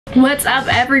What's up,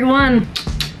 everyone?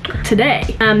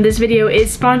 Today, this video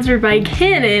is sponsored by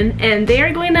Canon, and they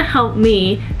are going to help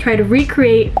me try to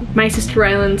recreate my sister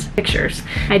Rylan's pictures.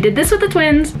 I did this with the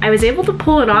twins. I was able to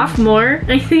pull it off more,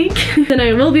 I think, than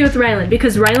I will be with Rylan,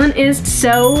 because Rylan is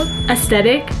so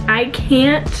aesthetic. I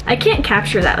can't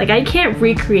capture that. Like, I can't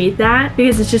recreate that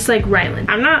because it's just like Rylan.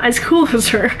 I'm not as cool as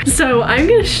her, so I'm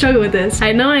gonna struggle with this.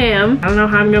 I know I am. I don't know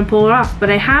how I'm gonna pull it off, but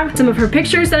I have some of her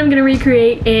pictures that I'm gonna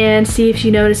recreate and see if she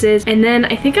notices. And then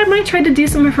I think I might try to do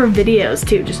some of her videos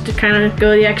too, just to kind of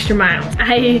go the extra mile.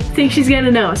 I think she's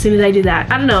gonna know as soon as I do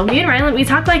that. I don't know, me and Rylan, we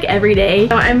talk like every day,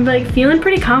 so I'm like feeling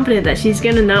pretty confident that she's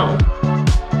gonna know.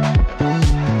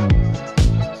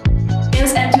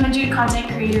 EOSM 200 Content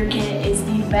Creator Kit is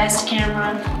the best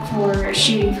camera for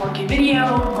shooting 4K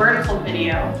video, vertical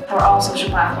video, for all social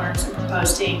platforms and for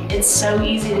posting. It's so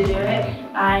easy to do it.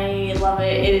 I love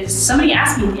it. Somebody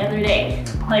asked me the other day,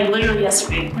 like literally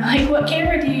yesterday, like, what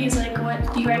camera do you use? Like,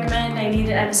 what do you recommend? I need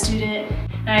it, I'm a student.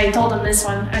 And I told them this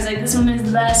one. I was like, this one is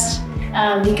the best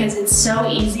because it's so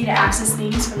easy to access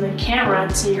things from the camera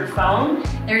to your phone.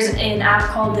 There's an app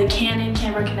called the Canon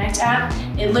Camera Content App.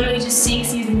 It literally just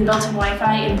syncs using the built-in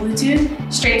Wi-Fi and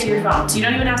Bluetooth straight to your phone. So you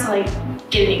don't even have to like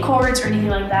get any cords or anything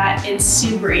like that. It's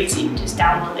super easy. Just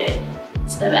download it.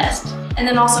 It's the best. And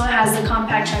then also it has the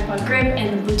compact tripod grip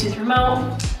and the Bluetooth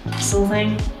remote, this little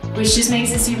thing, which just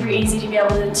makes it super easy to be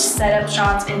able to set up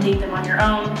shots and take them on your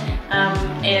own.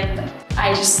 And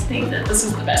I just think that this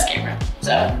is the best camera.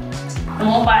 So I'm a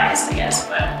little biased, I guess,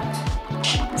 but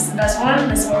this is the best one.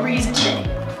 This is what we're using today.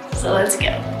 So let's go.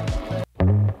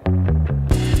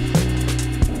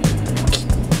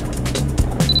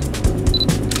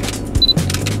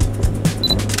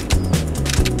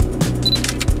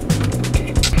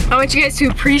 I want you guys to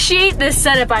appreciate this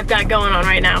setup I've got going on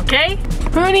right now, okay?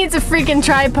 Who needs a freaking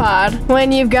tripod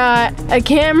when you've got a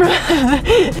camera,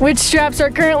 which straps are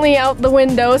currently out the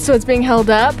window so it's being held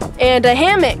up, and a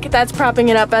hammock that's propping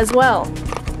it up as well.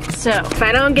 So if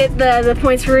I don't get the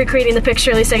points for recreating the picture,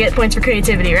 at least I get points for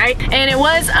creativity, right? And it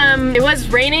was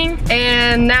raining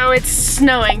and now it's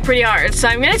snowing pretty hard. So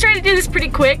I'm gonna try to do this pretty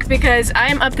quick because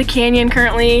I'm up the canyon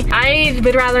currently. I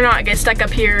would rather not get stuck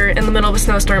up here in the middle of a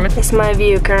snowstorm. It's my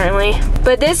view currently.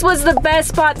 But this was the best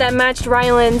spot that matched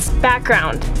Rylan's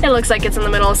background. It looks like it's in the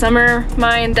middle of summer.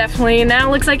 Mine definitely now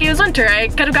looks like it was winter. I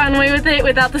could have gotten away with it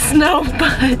without the snow,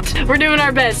 but we're doing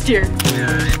our best here.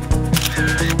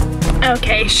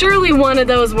 Okay, surely one of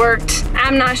those worked.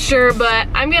 I'm not sure, but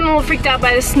I'm getting a little freaked out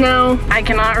by the snow. I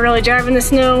cannot really drive in the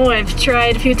snow. I've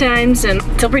tried a few times and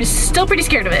still pretty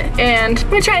scared of it. And I'm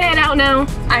gonna try to head out now.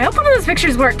 I hope one of those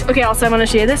pictures worked. Okay, also I wanna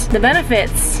show you this. The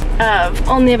benefits of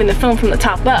only having the film from the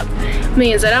top up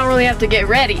means I don't really have to get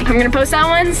ready. I'm gonna post that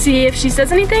one, see if she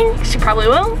says anything. She probably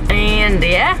will, and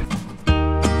yeah.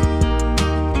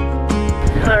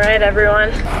 All right,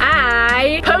 everyone.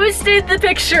 I posted the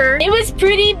picture. It was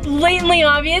pretty blatantly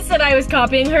obvious that I was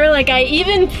copying her. Like, I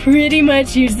even pretty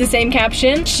much used the same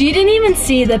caption. She didn't even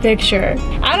see the picture.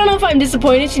 I don't know if I'm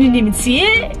disappointed she didn't even see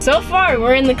it. So far,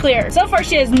 we're in the clear. So far,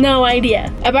 she has no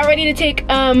idea. About ready to take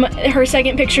her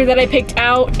second picture that I picked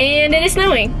out, and it is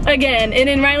snowing again. And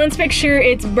in Rylan's picture,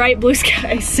 it's bright blue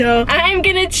sky. So I'm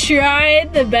gonna try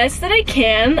the best that I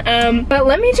can. But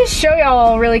let me just show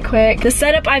y'all really quick the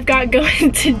setup I've got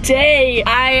going today.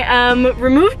 I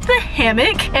removed the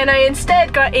hammock and I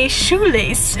instead got a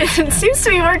shoelace. It seems to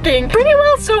be working pretty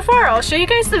well so far. I'll show you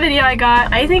guys the video I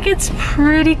got. I think it's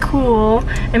pretty cool.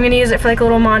 I'm gonna use it for like a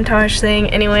little montage thing.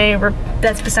 Anyway,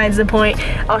 that's besides the point.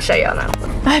 I'll show y'all now.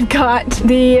 I've got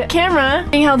the camera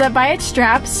being held up by its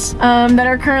straps that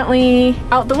are currently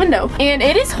out the window. And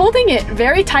it is holding it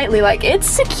very tightly, like it's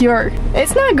secure.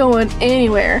 It's not going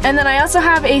anywhere. And then I also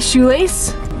have a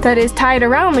shoelace that is tied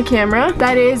around the camera,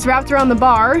 that is wrapped around the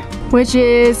bar, which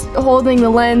is holding the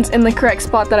lens in the correct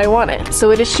spot that I want it.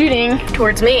 So it is shooting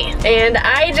towards me. And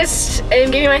I just am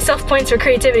giving myself points for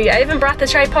creativity. I even brought the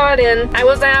tripod and I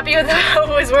wasn't happy with how it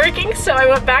was working, so I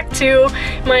went back to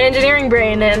my engineering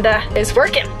brain and it's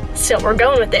working. So we're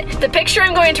going with it. The picture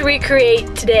I'm going to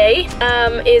recreate today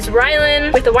is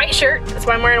Rylan with a white shirt. That's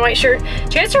why I'm wearing a white shirt.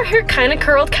 She has her hair kind of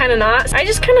curled, kind of not. I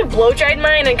just kind of blow dried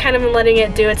mine and kind of am letting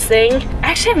it do its thing. I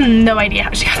actually have no idea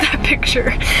how she got that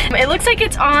picture. It looks like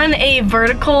it's on a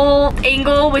vertical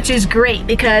angle, which is great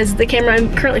because the camera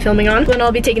I'm currently filming on, when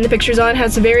I'll be taking the pictures on,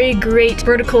 has a very great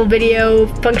vertical video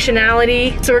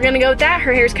functionality. So we're gonna go with that.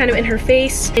 Her hair's kind of in her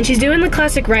face and she's doing the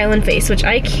classic Rylan face, which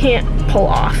I can't pull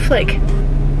off. Like,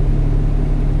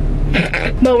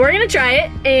 but we're gonna try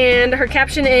it, and her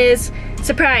caption is,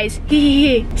 surprise,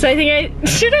 hee. So I think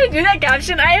should I do that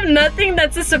caption? I have nothing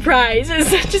that's a surprise.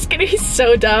 It's just gonna be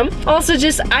so dumb. Also,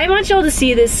 I want y'all to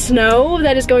see this snow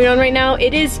that is going on right now.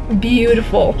 It is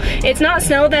beautiful. It's not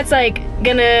snow that's like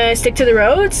gonna stick to the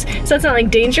roads, so it's not like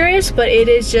dangerous, but it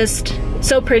is just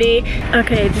so pretty.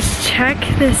 Okay, just check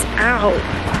this out.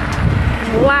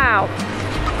 Wow.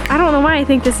 I don't know why I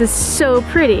think this is so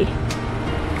pretty.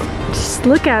 Just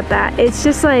look at that. It's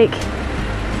just like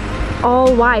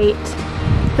all white.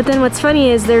 But then what's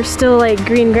funny is there's still like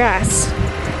green grass.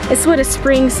 It's what a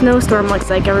spring snowstorm looks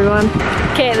like, everyone.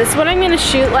 Okay, this is what I'm gonna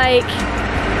shoot like.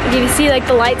 You can see like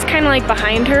the light's kind of like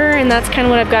behind her, and that's kind of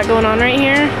what I've got going on right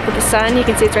here with the sun. You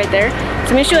can see it's right there. So I'm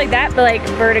gonna shoot like that, but like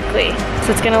vertically.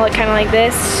 So it's gonna look kind of like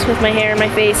this with my hair and my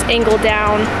face angled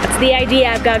down. That's the idea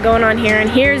I've got going on here. And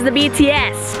here's the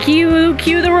BTS. Cue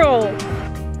the roll.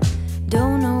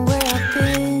 Don't know where I've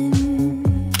been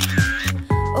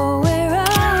or where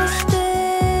I'll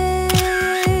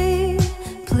stay.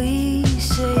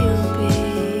 Please say you'll be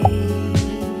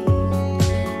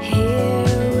here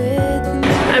with me.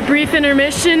 A brief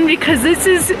intermission because this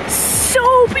is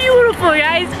so beautiful,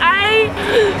 guys.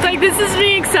 This is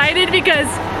me excited because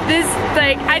this,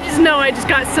 like, I just know I just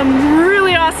got some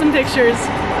really awesome pictures.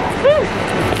 Woo.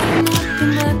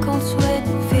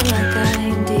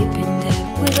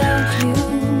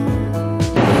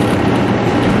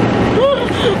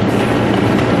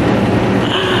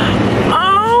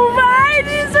 Oh my,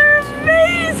 these are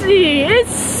amazing.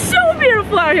 It's so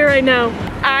beautiful out here right now.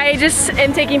 I just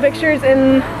am taking pictures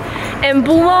and am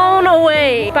blown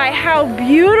away by how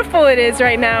beautiful it is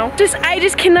right now. I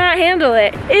just cannot handle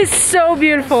it. It's so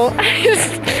beautiful.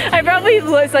 I probably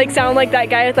sound like that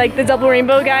guy with like the double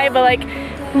rainbow guy, but like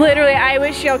literally I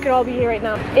wish y'all could all be here right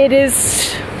now. It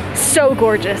is so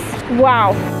gorgeous.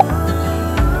 Wow.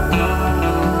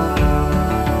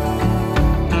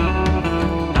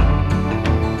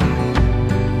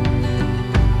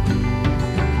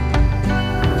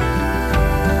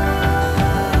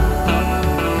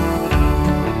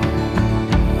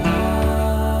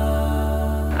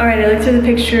 Alright, I looked through the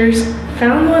pictures,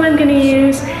 found one I'm gonna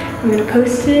use. I'm gonna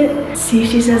post it, see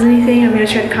if she says anything. I'm gonna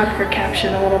try to copy her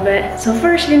caption a little bit. So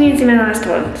far, she didn't even see my last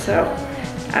one, so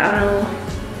I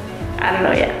don't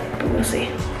know yet, but we'll see.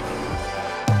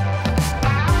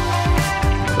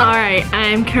 Alright,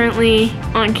 I'm currently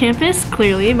on campus,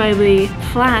 clearly by the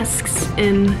flasks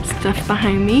and stuff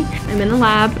behind me. I'm in a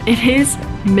lab. It is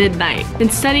midnight. Been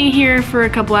studying here for a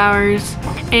couple hours,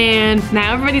 and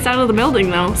now everybody's out of the building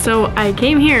though. So I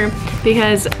came here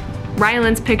because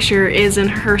Rylan's picture is in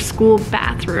her school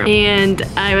bathroom, and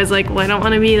I was like, well, I don't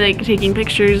want to be like taking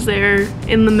pictures there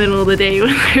in the middle of the day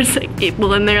when there's like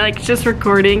people in there like just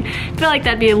recording. I feel like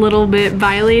that'd be a little bit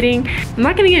violating. I'm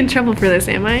not gonna get in trouble for this,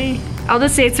 am I? I'll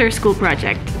just say it's our school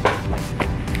project.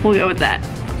 We'll go with that.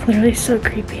 It's literally so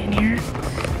creepy in here.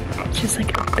 It's just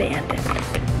like abandoned.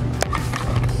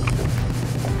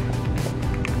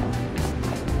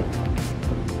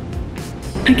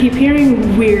 I keep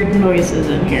hearing weird noises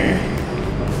in here.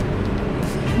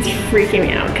 It's freaking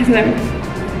me out because I'm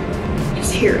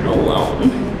just here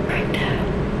alone right now.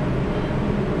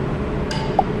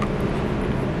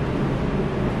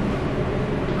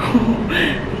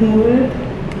 What?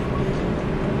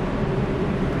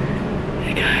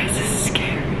 Hey guys, this is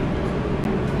scary.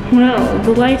 Well,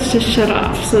 the lights just shut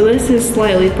off, so this is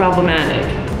slightly problematic.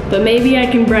 But maybe I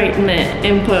can brighten it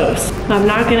in post. I'm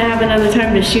not gonna have another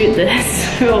time to shoot this,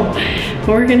 so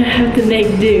we're gonna have to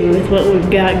make do with what we've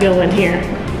got going here.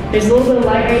 There's a little bit of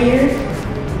light right here.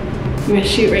 I'm gonna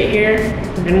shoot right here.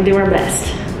 We're gonna do our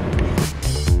best.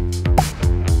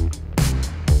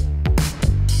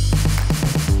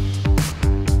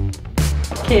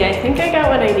 Okay, I think I got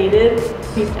what I needed.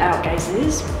 Ow, guys, it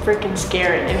is freaking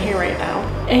scary in here right now.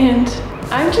 And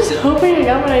I'm just hoping I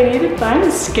got what I needed, but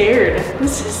I'm scared.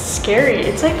 This is scary.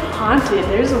 It's like haunted.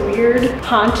 There's a weird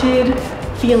haunted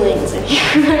feelings in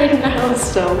here right now,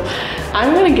 so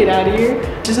I'm gonna get out of here.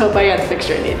 Just hope I got the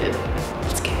picture I needed.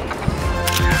 Let's go.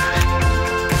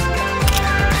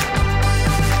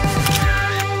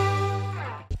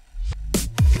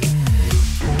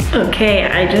 Okay,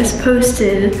 I just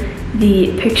posted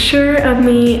the picture of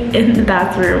me in the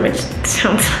bathroom, which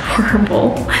sounds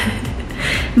horrible.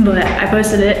 But I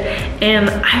posted it, and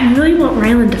I really want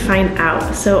Rylan to find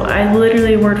out. So I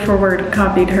literally word for word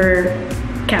copied her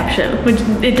caption, which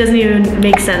it doesn't even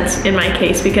make sense in my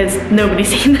case because nobody's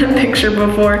seen that picture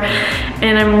before.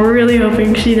 And I'm really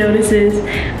hoping she notices.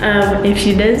 If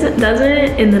she doesn't,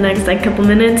 in the next like couple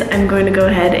minutes, I'm going to go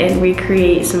ahead and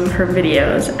recreate some of her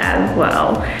videos as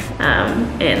well.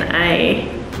 And I'm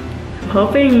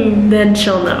hoping then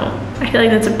she'll know. I feel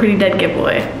like that's a pretty dead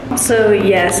giveaway. So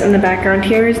yes, in the background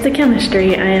here is the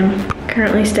chemistry I am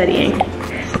currently studying.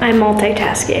 I'm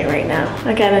multitasking right now.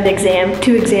 I got an exam,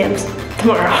 2 exams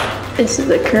tomorrow. This is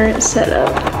the current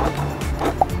setup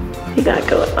we got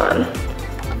going on.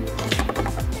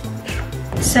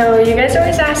 So you guys are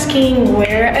always asking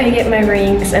where I get my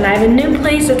rings, and I have a new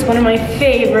place that's one of my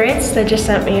favorites that just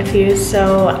sent me a few,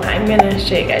 so I'm gonna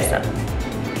show you guys them.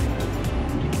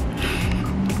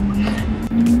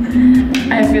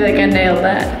 I feel like I nailed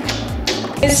that.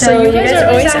 So you guys are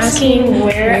always asking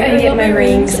where I get my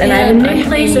rings, and I have a new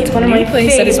place that's one of my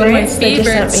favorites that just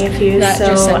sent me a few,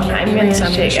 so I'm gonna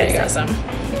show you guys them.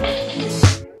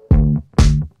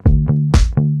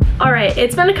 Alright,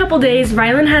 it's been a couple days.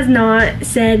 Rylan has not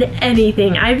said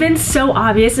anything. I've been so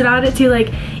obvious about it too,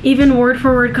 like even word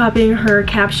for word copying her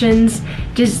captions,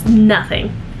 just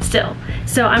nothing still.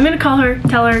 So I'm gonna call her,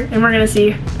 tell her, and we're gonna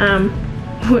see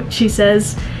what she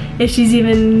says, if she's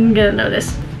even gonna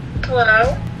notice.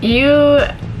 Hello? You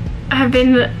have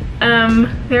been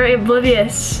very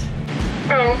oblivious.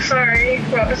 Oh, sorry.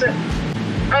 What was it?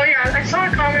 Oh yeah, I saw a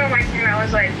comment on my thing that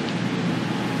was like,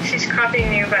 she's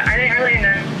copying you, but I didn't really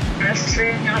know, to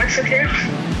be honest with you.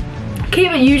 Okay,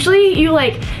 but usually you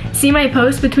like see my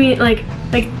posts between like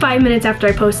 5 minutes after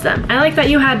I post them. I like that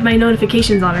you had my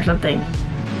notifications on or something.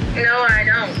 No, I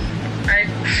don't. I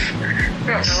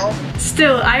don't know.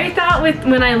 Still, I thought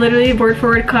when I literally word for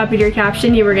word copied your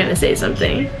caption, you were gonna say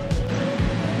something.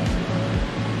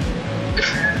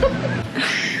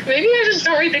 Maybe I just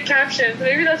don't read the captions.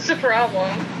 Maybe that's the problem.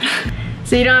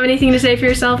 So you don't have anything to say for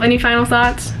yourself? Any final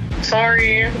thoughts?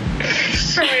 Sorry.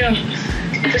 Sorry,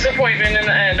 disappointment in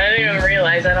the end. I didn't even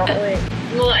realize. I don't really.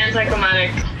 A little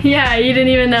anticlimactic. Yeah, you didn't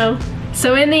even know.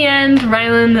 So in the end,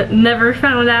 Rylan never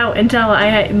found out until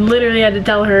I literally had to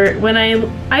tell her when I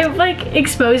like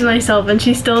exposed myself, and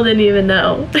she still didn't even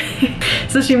know.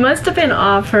 So she must have been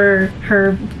off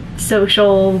her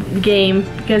social game,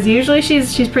 because usually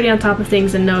she's pretty on top of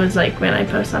things and knows like when I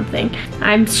post something.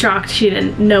 I'm shocked she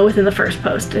didn't know within the first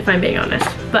post, if I'm being honest.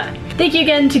 But thank you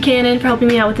again to Canon for helping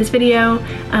me out with this video.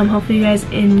 Hopefully you guys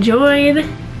enjoyed,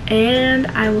 and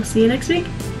I will see you next week.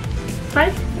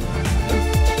 Bye.